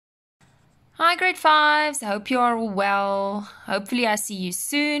Hi grade 5s, I hope you are all well. Hopefully I see you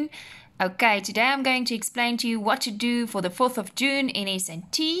soon. Okay, today I'm going to explain to you what to do for the 4th of June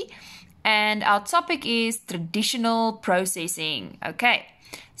NS&T, and our topic is traditional processing. Okay,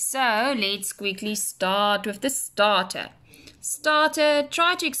 so let's quickly start with the starter. Starter,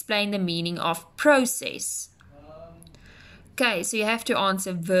 try to explain the meaning of process. Okay, so you have to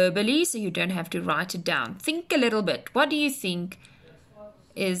answer verbally, so you don't have to write it down. Think a little bit. What do you think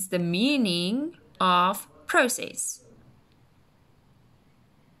is the meaning of process?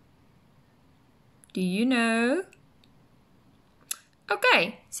 Do you know?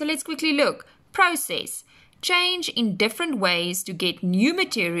 Okay, so let's quickly look. Process. Change in different ways to get new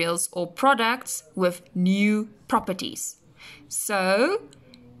materials or products with new properties. So,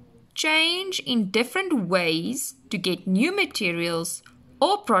 change in different ways to get new materials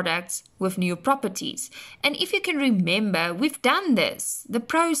or products with new properties. And if you can remember, we've done this, the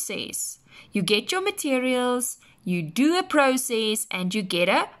process. You get your materials, you do a process, and you get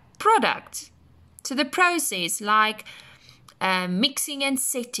a product. So the process, like mixing and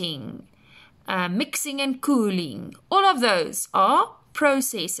setting, mixing and cooling, all of those are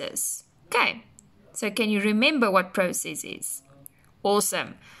processes. Okay, so can you remember what process is?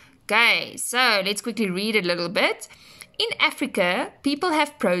 Awesome. Okay, so let's quickly read a little bit. In Africa, people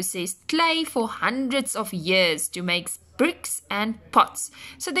have processed clay for hundreds of years to make bricks and pots.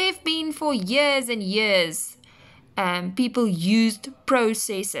 So there have been for years and years, people used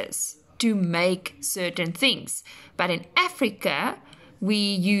processes to make certain things. But in Africa, we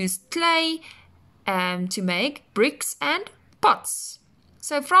use clay to make bricks and pots.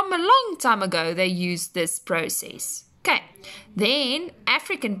 So from a long time ago, they used this process. Okay, then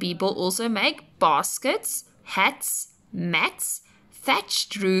African people also make baskets, hats, mats,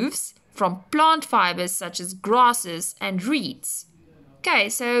 thatched roofs from plant fibers such as grasses and reeds. Okay,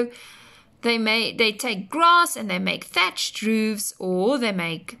 so they take grass and they make thatched roofs, or they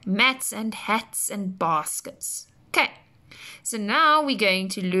make mats and hats and baskets. Okay, so now we're going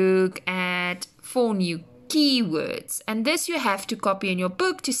to look at 4 new keywords, and this you have to copy in your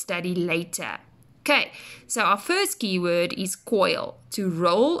book to study later. Okay, so our first keyword is coil, to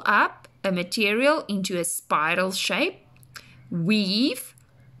roll up a material into a spiral shape. Weave,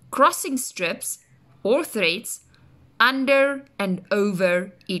 crossing strips or threads under and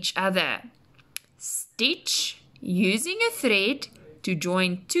over each other. Stitch, using a thread to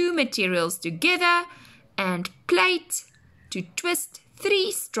join 2 materials together. And plait, to twist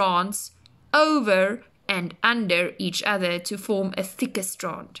 3 strands over and under each other to form a thicker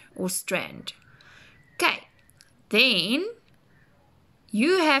strand or strand. Okay, then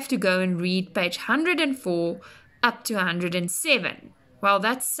you have to go and read page 104 up to 107. Well,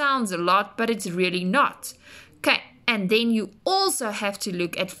 that sounds a lot, but it's really not. Okay, and then you also have to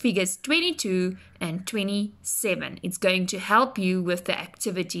look at figures 22 and 27. It's going to help you with the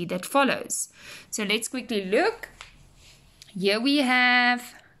activity that follows. So let's quickly look. Here we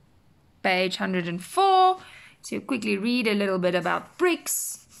have page 104. So you quickly read a little bit about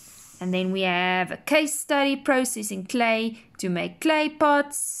bricks. And then we have a case study, processing clay to make clay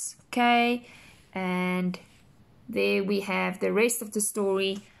pots. Okay, and there we have the rest of the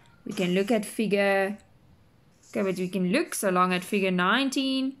story. We can look at figure, okay, but we can look so long at figure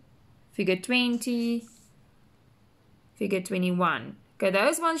 19, figure 20, figure 21. Okay,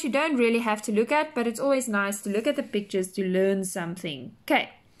 those ones you don't really have to look at, but it's always nice to look at the pictures to learn something.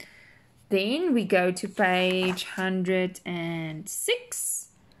 Okay, then we go to page 106.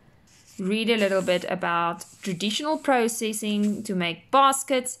 Read a little bit about traditional processing to make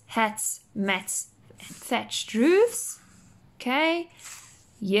baskets, hats, mats, and thatched roofs. Okay,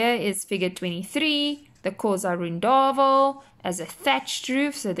 here is figure 23, the Koza Rundavel as a thatched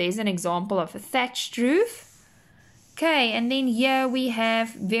roof. So there's an example of a thatched roof. Okay, and then here we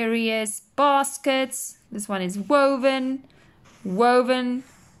have various baskets. This one is woven,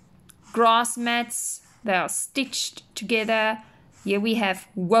 grass mats. They are stitched together. Here we have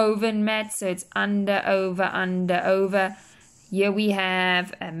woven mats, so it's under, over. Here we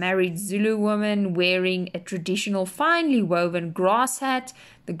have a married Zulu woman wearing a traditional finely woven grass hat.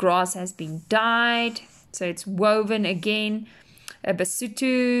 The grass has been dyed, so it's woven again. A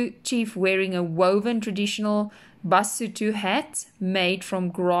Basotho chief wearing a woven traditional Basotho hat made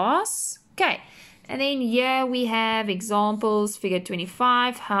from grass. Okay, and then here we have examples, figure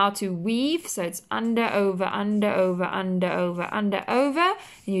 25, how to weave. So it's under, over, and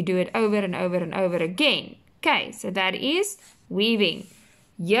you do it over and over and over again. Okay, so that is weaving.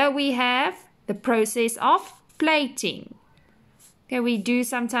 Here we have the process of plaiting. Okay, we do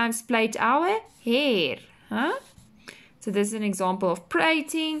sometimes plait our hair. So this is an example of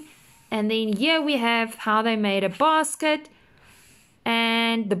plaiting. And then here we have how they made a basket.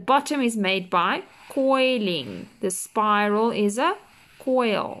 And the bottom is made by coiling. The spiral is a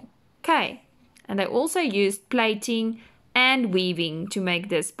coil. Okay. And they also used plating and weaving to make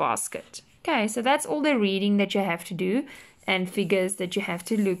this basket. Okay, so that's all the reading that you have to do and figures that you have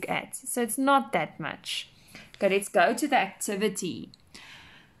to look at. So it's not that much. Okay, let's go to the activity.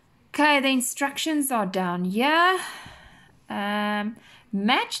 Okay, the instructions are down here.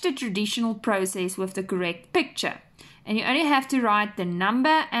 Match the traditional process with the correct picture. And you only have to write the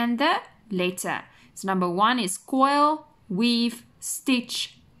number and the letter. So number 1 is coil, weave,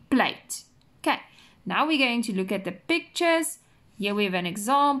 stitch, plait. Okay, now we're going to look at the pictures. Here we have an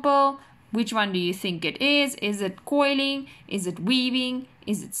example. Which one do you think it is? Is it coiling? Is it weaving?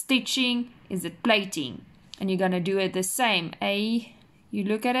 Is it stitching? Is it plaiting? And you're going to do it the same. A, you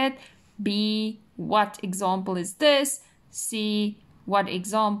look at it. B, what example is this? C, what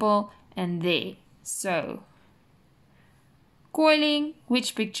example? And there. So, coiling,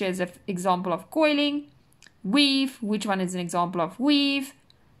 which picture is an example of coiling? Weave, which one is an example of weave?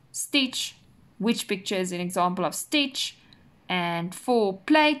 Stitch, which picture is an example of stitch? And for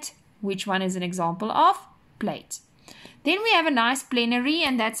plait, which one is an example of plait? Then we have a nice plenary,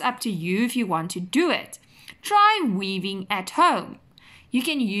 and that's up to you if you want to do it. Try weaving at home. You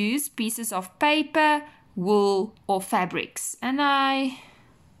can use pieces of paper, wool, or fabrics. And I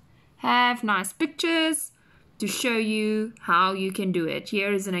have nice pictures to show you how you can do it.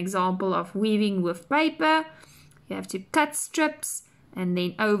 Here is an example of weaving with paper. You have to cut strips and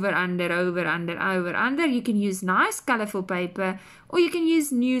then over, under, over, under, over, under. You can use nice colorful paper, or you can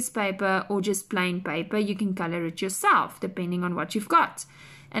use newspaper or just plain paper. You can color it yourself depending on what you've got.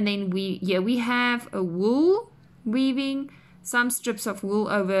 And then here we have a wool weaving, some strips of wool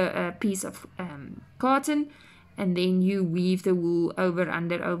over a piece of cotton, and then you weave the wool over,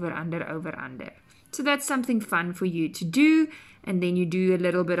 under, over, under, over, under. So that's something fun for you to do, and then you do a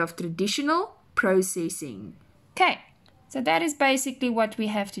little bit of traditional processing. Okay. So that is basically what we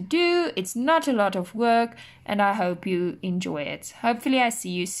have to do. It's not a lot of work, and I hope you enjoy it. Hopefully I see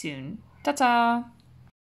you soon. Ta-ta!